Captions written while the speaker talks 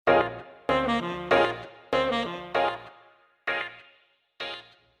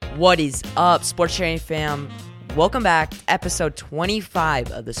What is up, Sports Sharing fam? Welcome back to episode 25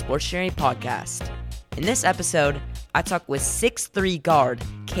 of the Sports Sharing podcast. In this episode, I talk with 6'3" guard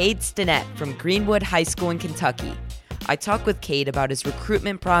Cade Stinnett from Greenwood High School in Kentucky. I talk with Cade about his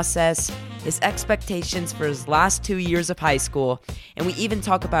recruitment process, his expectations for his last 2 years of high school, and we even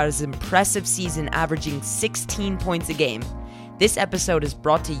talk about his impressive season averaging 16 points a game. This episode is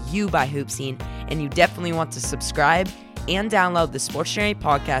brought to you by Hoopscene, and you definitely want to subscribe and download the Sports Sharing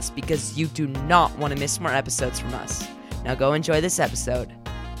podcast because you do not want to miss more episodes from us. Now go enjoy this episode.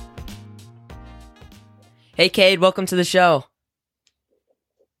 Hey Cade, welcome to the show.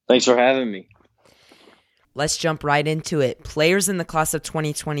 Thanks for having me. Let's jump right into it. Players in the class of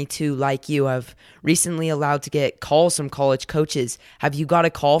 2022 like you have recently allowed to get calls from college coaches. Have you got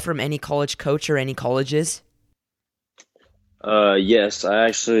a call from any college coach or any colleges? Yes, I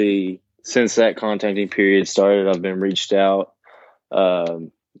actually, since that contacting period started, I've been reached out.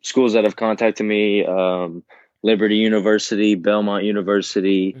 Schools that have contacted me, Liberty University, Belmont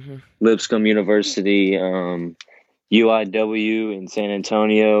University, Lipscomb University, UIW in San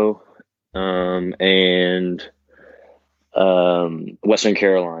Antonio, and Western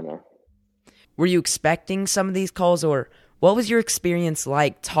Carolina. Were you expecting some of these calls, or what was your experience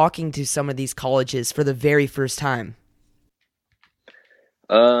like talking to some of these colleges for the very first time?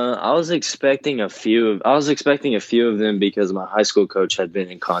 I was expecting a few of them because my high school coach had been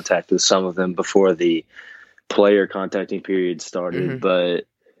in contact with some of them before the player contacting period started. But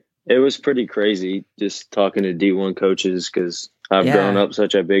it was pretty crazy just talking to D1 coaches because I've grown up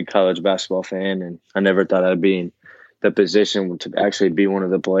such a big college basketball fan, and I never thought I'd be in the position to actually be one of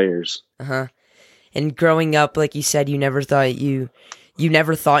the players. And growing up, like you said, you never thought you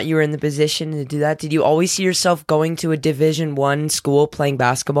were in the position to do that. Did you always see yourself going to a Division I school playing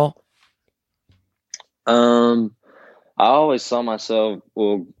basketball? I always saw myself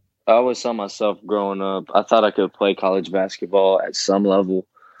growing up. I thought I could play college basketball at some level,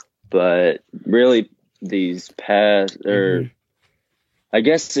 but really these past I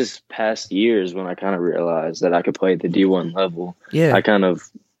guess this past years when I kind of realized that I could play at the D1 level.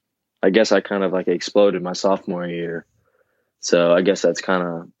 I guess I kind of like exploded my sophomore year. So I guess that's kind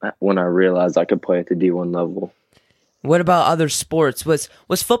of when I realized I could play at the D1 level. What about other sports? Was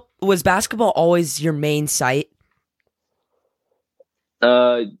basketball always your main sight?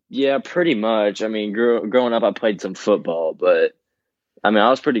 Yeah, pretty much. I mean, growing up, I played some football, but I mean, I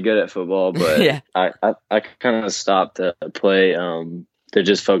was pretty good at football, but I kind of stopped to play to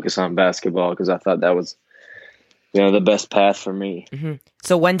just focus on basketball because I thought that was, the best path for me.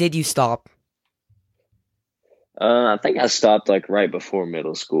 So when did you stop? I think I stopped like right before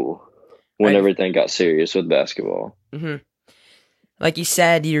middle school when everything got serious with basketball. Like you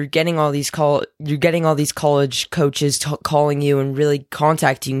said, you're getting all these college coaches calling you and really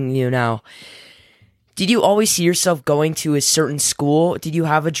contacting you now. Did you always see yourself going to a certain school? Did you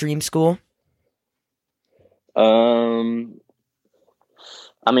have a dream school? I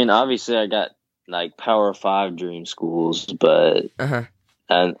mean, obviously I got like Power 5 dream schools, but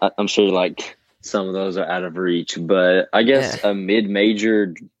and I'm sure like some of those are out of reach, but I guess a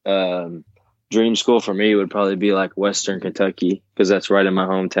mid-major dream school for me would probably be like Western Kentucky because that's right in my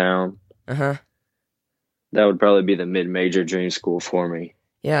hometown. That would probably be the mid-major dream school for me.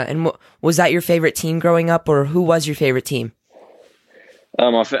 Yeah, and was that your favorite team growing up, or who was your favorite team?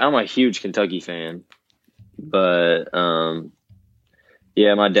 I'm a huge Kentucky fan, but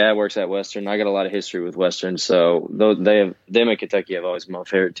my dad works at Western. I got a lot of history with Western, so them and Kentucky have always been my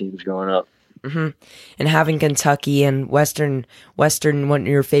favorite teams growing up. And having Kentucky and Western one of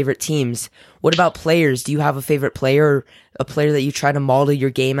your favorite teams. What about players? Do you have a favorite player or a player that you try to model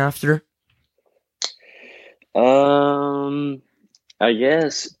your game after? I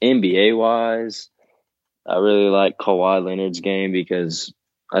guess NBA wise, I really like Kawhi Leonard's game because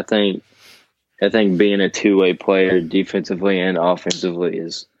I think being a two-way player defensively and offensively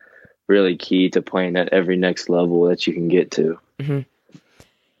is really key to playing at every next level that you can get to.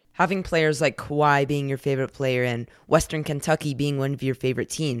 Having players like Kawhi being your favorite player and Western Kentucky being one of your favorite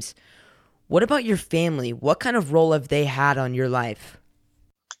teams, what about your family? What kind of role have they had on your life?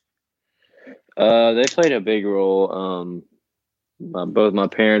 They played a big role. Both my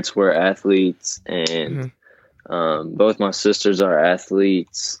parents were athletes, and both my sisters are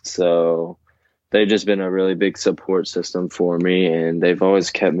athletes, so they've just been a really big support system for me, and they've always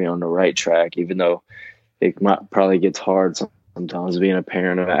kept me on the right track, even though it probably gets hard sometimes being a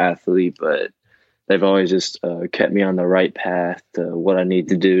parent of an athlete, but they've always just kept me on the right path to what I need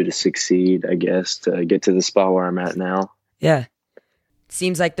to do to succeed, I guess, to get to the spot where I'm at now. Yeah.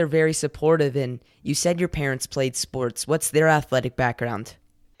 Seems like they're very supportive, and you said your parents played sports. What's their athletic background?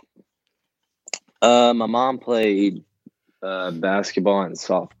 My mom played basketball and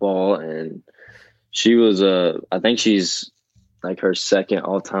softball, and she was I think she's like her second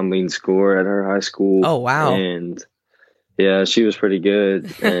all-time leading scorer at her high school. Oh, wow. And yeah, she was pretty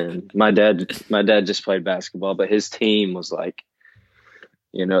good. And my dad just played basketball, but his team was like,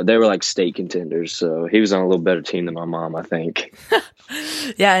 they were like state contenders. So he was on a little better team than my mom, I think.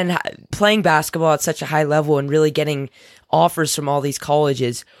 Yeah, and playing basketball at such a high level and really getting offers from all these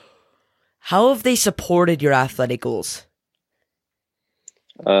colleges, how have they supported your athletic goals?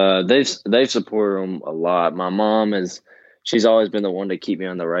 They've supported them a lot. My mom she's always been the one to keep me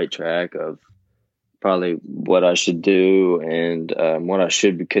on the right track of probably what I should do and what I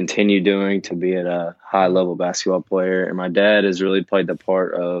should continue doing to be at a high level basketball player. And my dad has really played the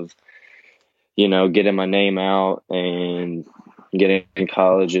part of, getting my name out and getting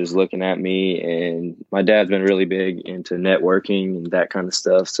colleges looking at me. And my dad's been really big into networking and that kind of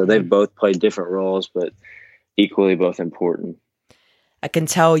stuff. So they've both played different roles, but equally both important. I can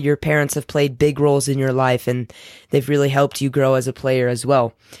tell your parents have played big roles in your life, and they've really helped you grow as a player as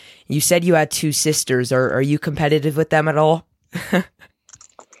well. You said you had 2 sisters. Are you competitive with them at all? Yeah,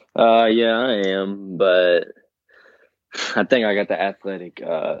 I am, but I think I got the athletic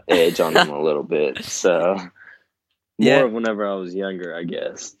edge on them a little bit. So more of whenever I was younger, I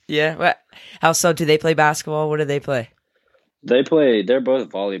guess. Yeah. Well, how so? Do they play basketball? What do they play? They're both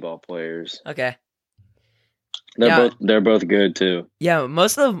volleyball players. Okay. They're both good too. Yeah,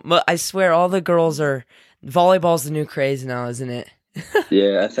 I swear all the girls are, volleyball's the new craze now, isn't it?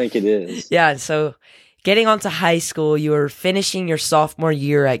 Yeah, I think it is. Yeah, so getting onto high school, you were finishing your sophomore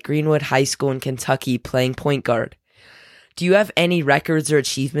year at Greenwood High School in Kentucky playing point guard. Do you have any records or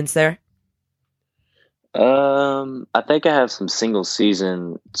achievements there? I think I have some single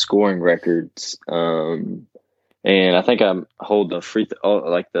season scoring records. And I think I hold the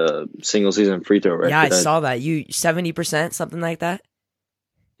the single season free throw record. Yeah, I saw that. You 70%, something like that?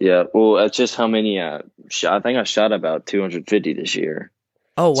 Yeah, well, that's just how many I shot. I think I shot about 250 this year.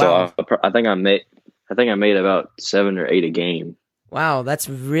 Oh, wow. So I think I made about 7 or 8 a game. Wow, that's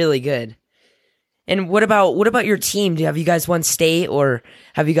really good. And what about your team? Have you guys won state or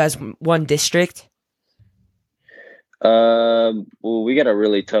have you guys won district? Well, we got a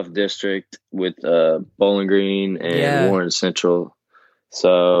really tough district with Bowling Green and Warren Central,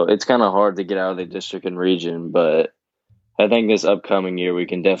 so it's kind of hard to get out of the district and region. But I think this upcoming year we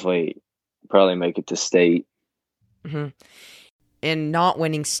can definitely probably make it to state. Mm-hmm. And not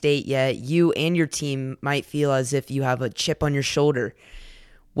winning state yet, you and your team might feel as if you have a chip on your shoulder.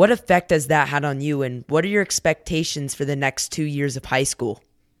 What effect has that had on you, and what are your expectations for the next 2 years of high school?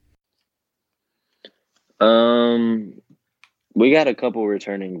 We got a couple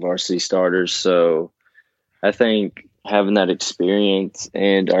returning varsity starters, so I think having that experience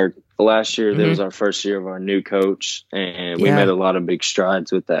and our last year, that was our first year of our new coach, and we made a lot of big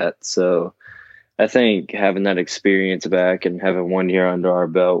strides with that. So I think having that experience back and having 1 year under our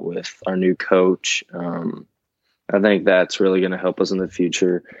belt with our new coach, I think that's really going to help us in the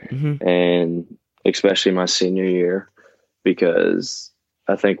future, and especially my senior year, because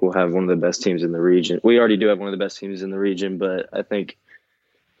I think we'll have one of the best teams in the region. We already do have one of the best teams in the region, but I think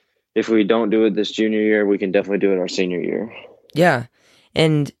if we don't do it this junior year, we can definitely do it our senior year. Yeah.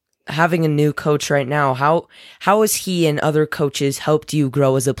 And having a new coach right now, how has he and other coaches helped you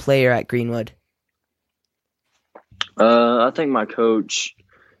grow as a player at Greenwood? I think my coach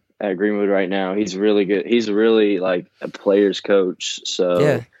at Greenwood right now, he's really good. He's really like a player's coach.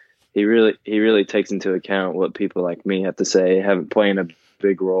 So he really takes into account what people like me have to say, playing a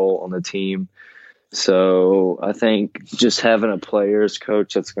big role on the team. So I think just having a player's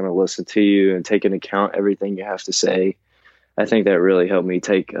coach that's going to listen to you and take into account everything you have to say, I think that really helped me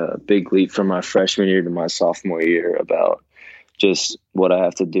take a big leap from my freshman year to my sophomore year about just what I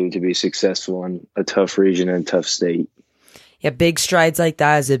have to do to be successful in a tough region and tough state. Yeah, big strides like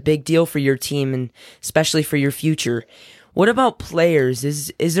that is a big deal for your team and especially for your future. What about players?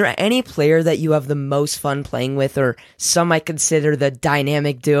 Is there any player that you have the most fun playing with, or some might consider the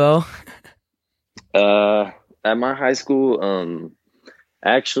dynamic duo? At my high school,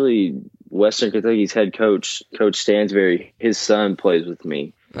 actually Western Kentucky's head coach, Coach Stansberry, his son plays with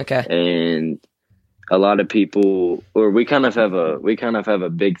me. Okay. And a lot of people, or we kind of have a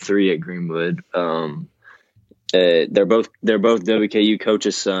big three at Greenwood. They're both WKU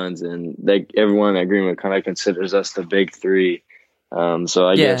coaches' sons, and everyone at Greenwood kind of considers us the big three. So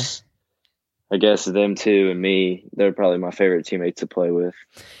I guess them two and me, they're probably my favorite teammates to play with.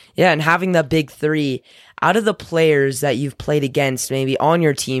 Yeah, and having the big three, out of the players that you've played against, maybe on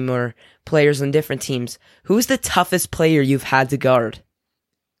your team or players on different teams, who's the toughest player you've had to guard?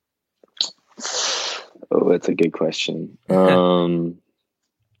 Oh, that's a good question.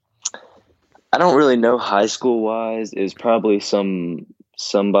 I don't really know high school wise. It was probably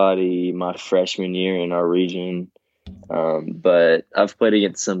somebody my freshman year in our region. But I've played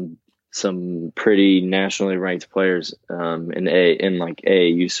against some pretty nationally ranked players in like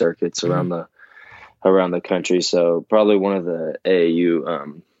AAU circuits around the country. So probably one of the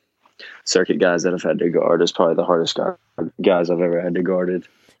AAU circuit guys that I've had to guard is probably the hardest guys I've ever had to guard.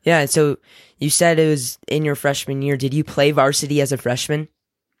 Yeah, so you said it was in your freshman year. Did you play varsity as a freshman?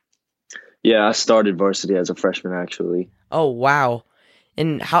 Yeah, I started varsity as a freshman, actually. Oh, wow.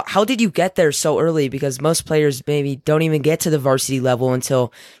 And how did you get there so early? Because most players maybe don't even get to the varsity level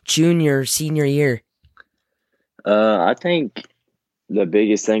until junior, senior year. I think the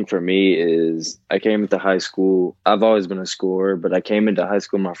biggest thing for me is I came into high school. I've always been a scorer, but I came into high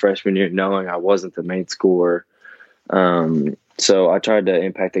school my freshman year knowing I wasn't the main scorer. So I tried to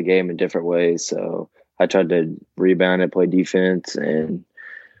impact the game in different ways. So I tried to rebound and play defense and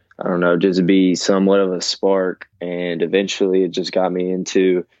I don't know, just be somewhat of a spark. And eventually it just got me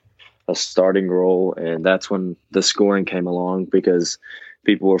into a starting role. And that's when the scoring came along because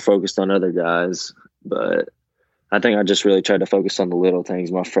people were focused on other guys. But I think I just really tried to focus on the little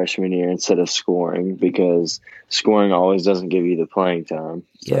things my freshman year instead of scoring because scoring always doesn't give you the playing time.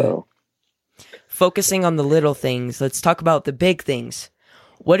 So focusing on the little things, let's talk about the big things.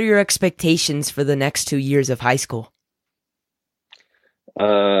 What are your expectations for the next 2 years of high school?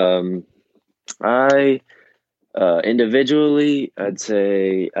 I individually, I'd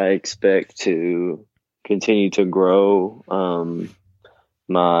say I expect to continue to grow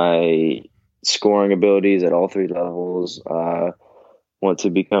my scoring abilities at all three levels. I want to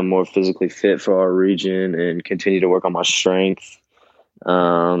become more physically fit for our region and continue to work on my strength,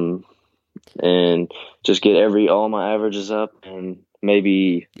 and just get all my averages up and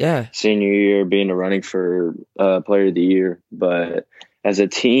maybe senior year be in the running for player of the year. But as a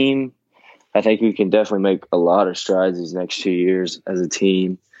team, I think we can definitely make a lot of strides these next 2 years as a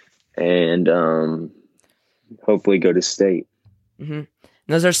team and hopefully go to state. Mm-hmm.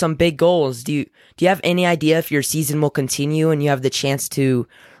 Those are some big goals. Do you have any idea if your season will continue and you have the chance to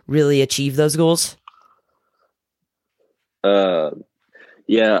really achieve those goals?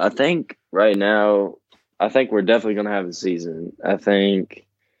 Yeah, I think right now, we're definitely going to have a season. I think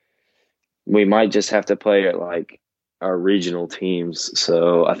we might just have to play at like our regional teams.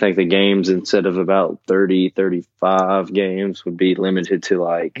 So I think the games, instead of about 30, 35 games, would be limited to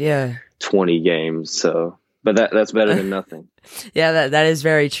like 20 games. So, but that's better than nothing. Yeah, that is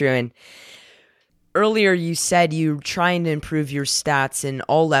very true. And earlier you said you're trying to improve your stats in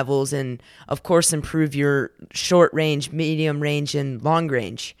all levels and, of course, improve your short range, medium range, and long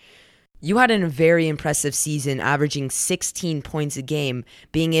range. You had a very impressive season, averaging 16 points a game,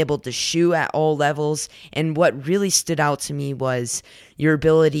 being able to shoot at all levels, and what really stood out to me was your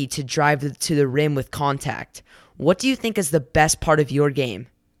ability to drive to the rim with contact. What do you think is the best part of your game?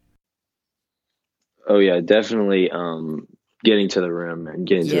 Oh, yeah, definitely getting to the rim and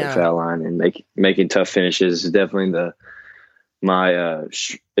getting to the foul line and making tough finishes is definitely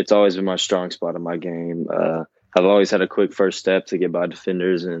it's always been my strong spot in my game. I've always had a quick first step to get by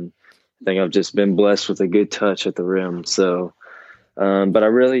defenders, and I think I've just been blessed with a good touch at the rim. So, but I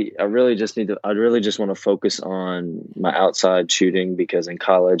really just want to focus on my outside shooting because in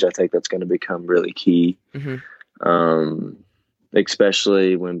college, I think that's going to become really key. Mm-hmm.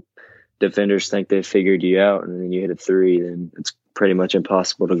 Especially when defenders think they've figured you out and then you hit a three, then it's pretty much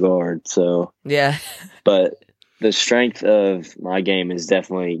impossible to guard. So, but the strength of my game is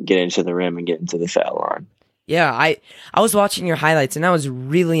definitely getting to the rim and getting to the foul line. Yeah, I was watching your highlights and I was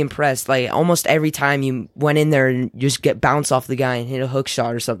really impressed. Like almost every time you went in there and you just get bounced off the guy and hit a hook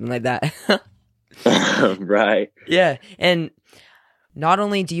shot or something like that. Right. Yeah, and not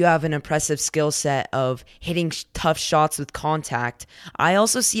only do you have an impressive skill set of hitting tough shots with contact, I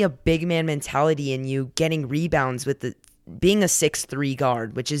also see a big man mentality in you getting rebounds with being a 6'3"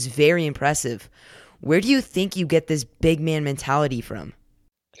 guard, which is very impressive. Where do you think you get this big man mentality from?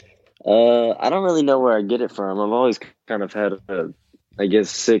 I don't really know where I get it from. I've always kind of had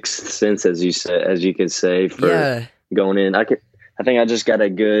sixth sense, as you could say, for going in. I think I just got a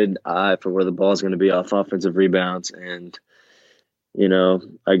good eye for where the ball is going to be off offensive rebounds, and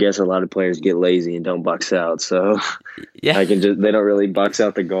I guess a lot of players get lazy and don't box out. So they don't really box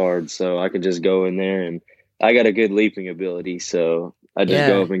out the guard. So I can just go in there, and I got a good leaping ability. So I just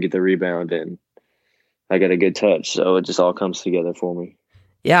go up and get the rebound, and I got a good touch. So it just all comes together for me.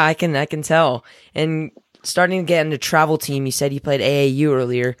 Yeah, I can tell. And starting to get into travel team, you said you played AAU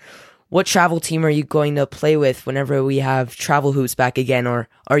earlier. What travel team are you going to play with whenever we have travel hoops back again, or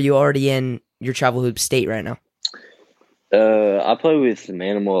are you already in your travel hoop state right now? I play with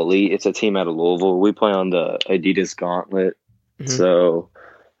Manimal Elite. It's a team out of Louisville. We play on the Adidas Gauntlet. Mm-hmm. So,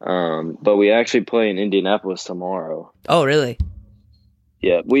 but we actually play in Indianapolis tomorrow. Oh, really?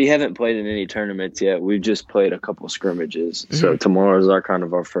 Yeah, we haven't played in any tournaments yet. We've just played a couple scrimmages. Mm-hmm. So tomorrow is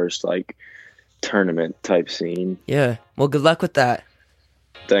our first like tournament type scene. Yeah. Well, good luck with that.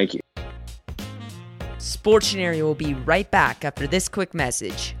 Thank you. Sportstionary will be right back after this quick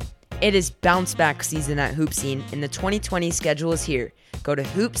message. It is bounce back season at Hoopscene, and the 2020 schedule is here. Go to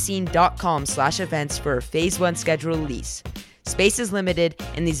hoopscene.com/events for a Phase 1 schedule release. Space is limited,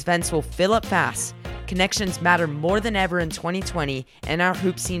 and these events will fill up fast. Connections matter more than ever in 2020, and our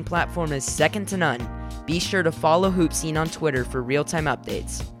Hoopscene platform is second to none. Be sure to follow Hoopscene on Twitter for real-time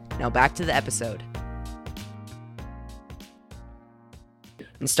updates. Now back to the episode.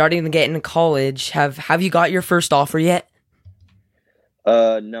 And starting to get into college, have you got your first offer yet?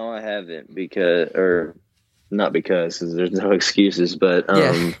 No, I haven't not because there's no excuses, but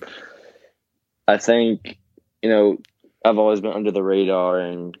I think, I've always been under the radar,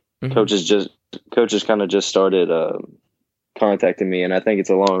 and coaches kind of just started contacting me, and I think it's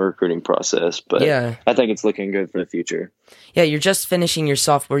a long recruiting process, but I think it's looking good for the future. Yeah, you're just finishing your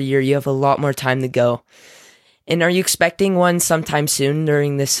sophomore year. You have a lot more time to go. And are you expecting one sometime soon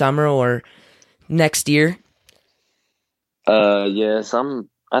during this summer or next year? Yes,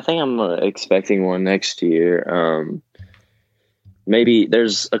 I think I'm expecting one next year. Maybe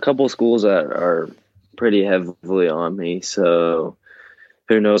there's a couple schools that are pretty heavily on me, so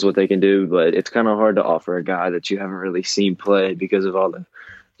who knows what they can do, but it's kind of hard to offer a guy that you haven't really seen play because of all the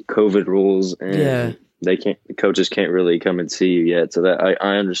COVID rules, and the coaches can't really come and see you yet. So that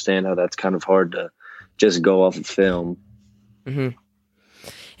I understand how that's kind of hard to just go off of film. Mm-hmm.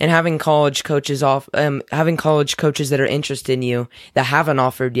 And having college coaches that are interested in you that haven't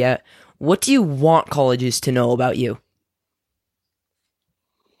offered yet, what do you want colleges to know about you?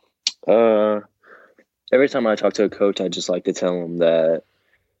 Every time I talk to a coach, I just like to tell them that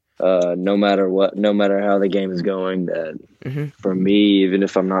no matter how the game is going, that for me, even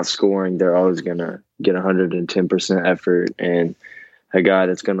if I'm not scoring, they're always gonna get 110% effort, and a guy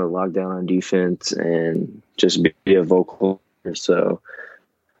that's gonna lock down on defense and just be a vocal. So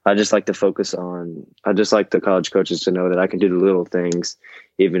I just like the college coaches to know that I can do the little things,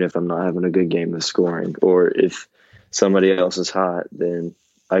 even if I'm not having a good game of scoring, or if somebody else is hot, then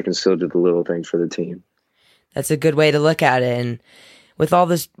I can still do the little things for the team. That's a good way to look at it. And with all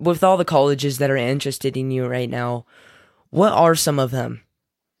the colleges that are interested in you right now, what are some of them?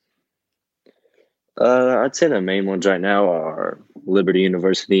 I'd say the main ones right now are Liberty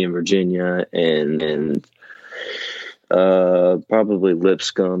University in Virginia and probably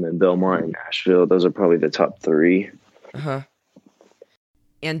Lipscomb and Belmont in Nashville. Those are probably the top three.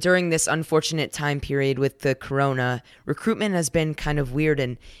 And during this unfortunate time period with the corona, recruitment has been kind of weird,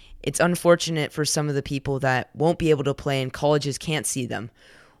 and it's unfortunate for some of the people that won't be able to play and colleges can't see them.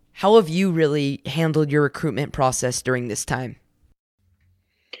 How have you really handled your recruitment process during this time?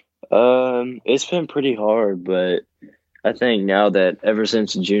 It's been pretty hard, but I think now that ever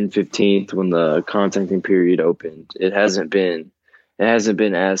since June 15th, when the contacting period opened, it hasn't been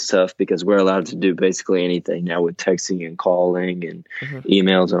as tough because we're allowed to do basically anything now with texting and calling and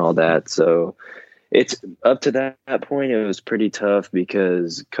emails and all that. So it's up to that point. It was pretty tough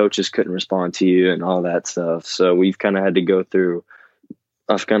because coaches couldn't respond to you and all that stuff. So I've kind of had to go through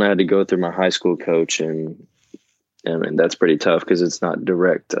my high school coach, and I mean, that's pretty tough because it's not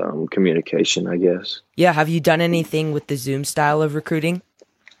direct communication, I guess. Yeah. Have you done anything with the Zoom style of recruiting?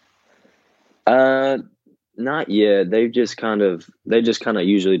 Not yet. They just kind of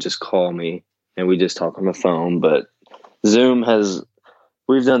usually just call me and we just talk on the phone. But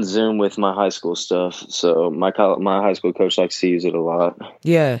we've done Zoom with my high school stuff. So my high school coach likes to use it a lot.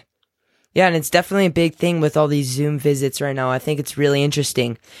 Yeah. Yeah. And it's definitely a big thing with all these Zoom visits right now. I think it's really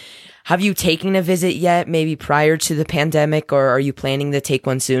interesting. Have you taken a visit yet, maybe prior to the pandemic, or are you planning to take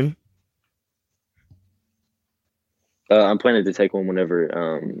one soon? I'm planning to take one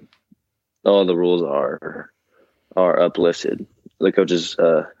whenever all the rules are uplifted. The coaches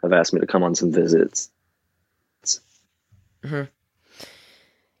have asked me to come on some visits.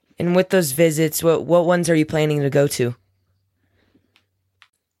 And with those visits, what ones are you planning to go to?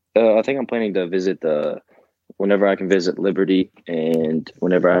 I think I'm planning to visit whenever I can visit Liberty and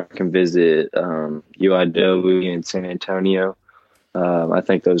whenever I can visit UIW in San Antonio. I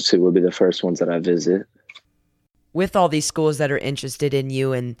think those two will be the first ones that I visit. With all these schools that are interested in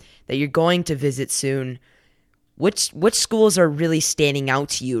you and that you're going to visit soon, which schools are really standing out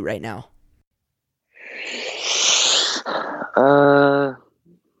to you right now?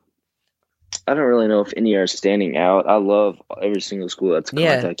 I don't really know if any are standing out. I love every single school that's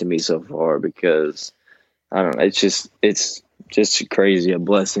Yeah. contacted me so far because I don't know. It's just crazy, a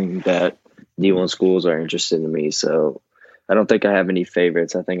blessing that D1 schools are interested in me. So I don't think I have any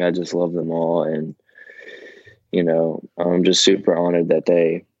favorites. I think I just love them all, and I'm just super honored that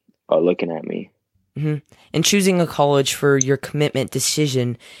they are looking at me. Mm-hmm. And choosing a college for your commitment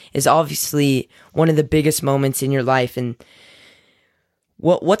decision is obviously one of the biggest moments in your life. And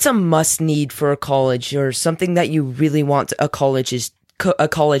what's a must need for a college, or something that you really want a college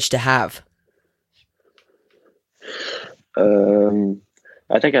to have?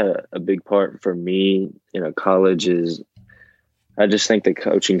 I think a big part for me in a college is I just think the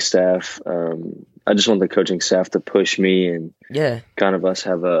coaching staff. I just want the coaching staff to push me and kind of us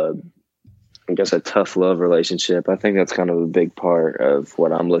have a tough love relationship. I think that's kind of a big part of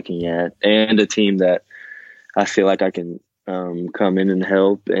what I'm looking at, and a team that I feel like I can come in and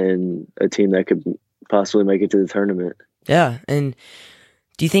help, and a team that could possibly make it to the tournament. Yeah. And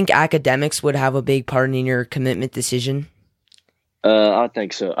do you think academics would have a big part in your commitment decision? I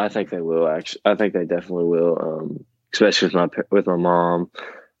think so. I think they will, actually. I think they definitely will, especially with my mom.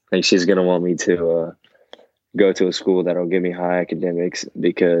 I think she's going to want me to go to a school that'll give me high academics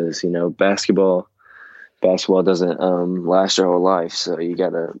because, basketball doesn't last your whole life. So you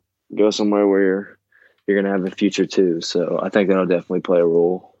got to go somewhere where you're going to have a future too. So I think that'll definitely play a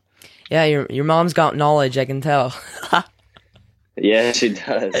role. Yeah, your mom's got knowledge, I can tell. Yeah, she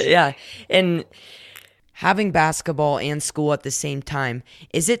does. Yeah. And having basketball and school at the same time,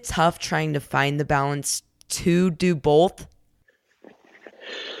 is it tough trying to find the balance to do both?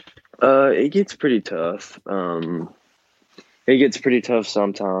 It gets pretty tough. It gets pretty tough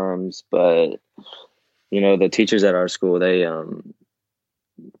sometimes, but the teachers at our school, they know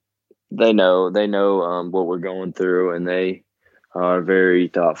what we're going through, and they are very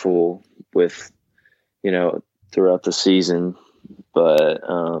thoughtful with throughout the season. But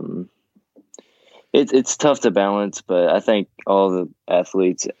it's tough to balance, but I think all the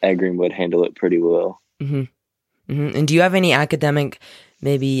athletes at Greenwood handle it pretty well. Mm-hmm. Mm-hmm. And do you have any academic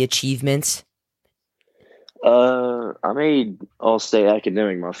maybe achievements? I made all-state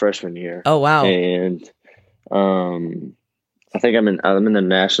academic my freshman year. Oh wow! And I think I'm in the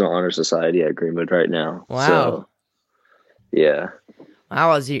National Honor Society at Greenwood right now. Wow! So, yeah.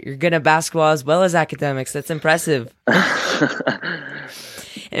 Wow, you're good at basketball as well as academics. That's impressive.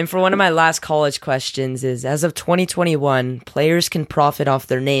 And for one of my last college questions is, as of 2021, players can profit off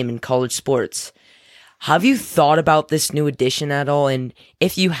their name in college sports. Have you thought about this new addition at all? And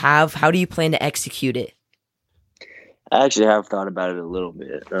if you have, how do you plan to execute it? I actually have thought about it a little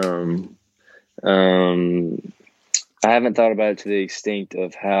bit. I haven't thought about it to the extent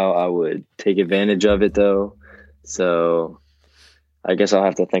of how I would take advantage of it, though. So I guess I'll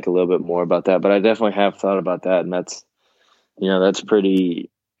have to think a little bit more about that. But I definitely have thought about that, and that's pretty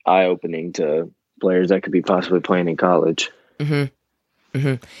eye-opening to players that could be possibly playing in college. Mm-hmm.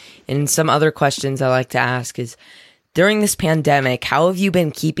 Mm-hmm. And some other questions I like to ask is, during this pandemic, how have you been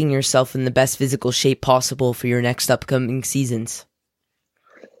keeping yourself in the best physical shape possible for your next upcoming seasons?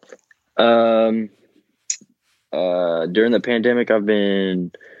 During the pandemic, I've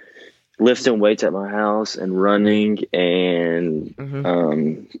been lifting weights at my house and running, and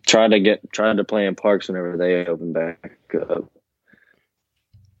trying to play in parks whenever they open back up.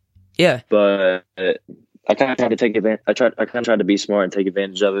 Yeah, but I kind of tried to take advantage. I kind of tried to be smart and take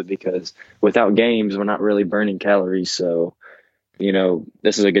advantage of it, because without games, we're not really burning calories. So,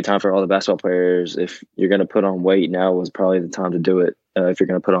 this is a good time for all the basketball players. If you're going to put on weight, now was probably the time to do it. If you're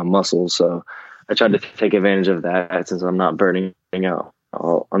going to put on muscle, so I tried to take advantage of that, since I'm not burning off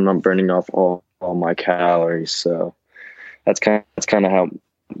all my calories. So that's kind of how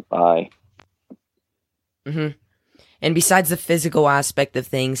I. Mm-hmm. And besides the physical aspect of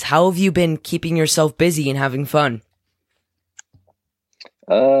things, how have you been keeping yourself busy and having fun?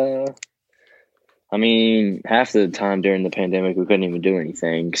 I mean, half the time during the pandemic, we couldn't even do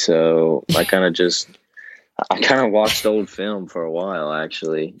anything. So I kind of watched old film for a while,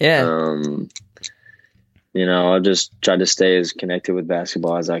 actually. Yeah. I just tried to stay as connected with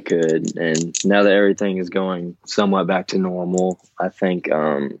basketball as I could. And now that everything is going somewhat back to normal, I think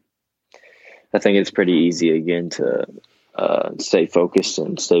it's pretty easy again to stay focused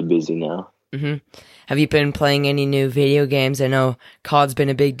and stay busy now. Mm-hmm. Have you been playing any new video games? I know COD's been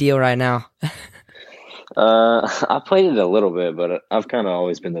a big deal right now. I played it a little bit, but I've kind of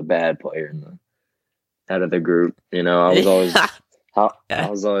always been the bad player out of the group. I was always I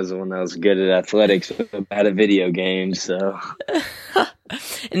was always the one that was good at athletics, but bad at video games. So,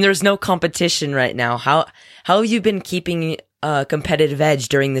 and there's no competition right now. How have you been keeping competitive edge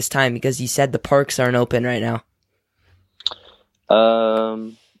during this time? Because you said the parks aren't open right now. Well,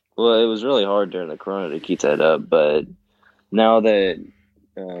 it was really hard during the corona to keep that up, but now that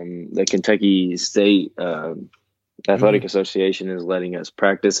the Kentucky State Athletic Association is letting us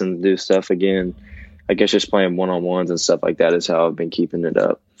practice and do stuff again, I guess just playing one-on-ones and stuff like that is how I've been keeping it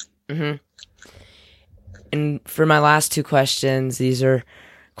up. Mm-hmm. And for my last two questions, these are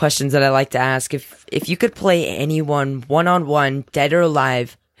questions that I like to ask. If you could play anyone one-on-one, dead or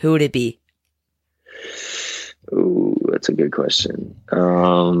alive, who would it be? Ooh, that's a good question.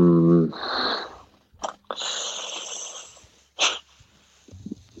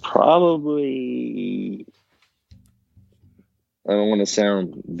 Probably, I don't want to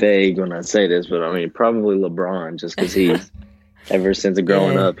sound vague when I say this, but I mean, probably LeBron, just because he's, ever since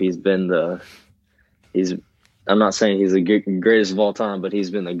growing up, he's been I'm not saying he's the greatest of all time, but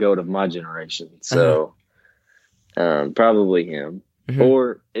he's been the GOAT of my generation. So, probably him. Mm-hmm.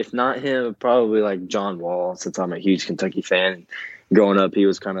 Or if not him, probably like John Wall, since I'm a huge Kentucky fan. Growing up, he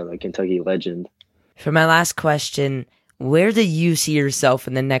was kind of the Kentucky legend. For my last question, where do you see yourself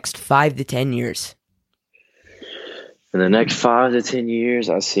in the next 5 to 10 years? In the next 5 to 10 years,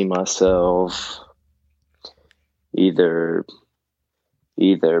 I see myself either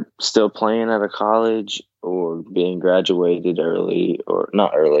still playing at a college or being graduated early, or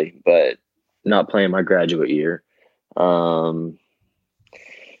not early, but not playing my graduate year.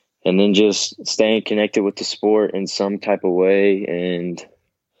 And then just staying connected with the sport in some type of way. And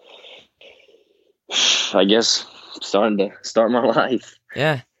I guess start my life.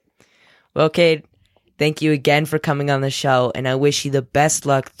 Yeah. Well, Cade, thank you again for coming on the show, and I wish you the best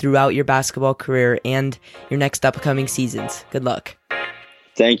luck throughout your basketball career and your next upcoming seasons. Good luck.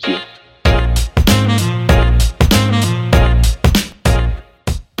 Thank you.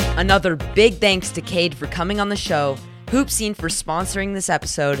 Another big thanks to Cade for coming on the show, Hoop Scene for sponsoring this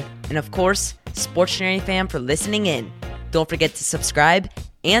episode, and of course, Sporttionary fam for listening in. Don't forget to subscribe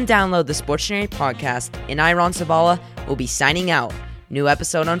and download the Sporttionary podcast, and I, Ron Zavala, will be signing out. New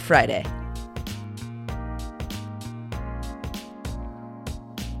episode on Friday.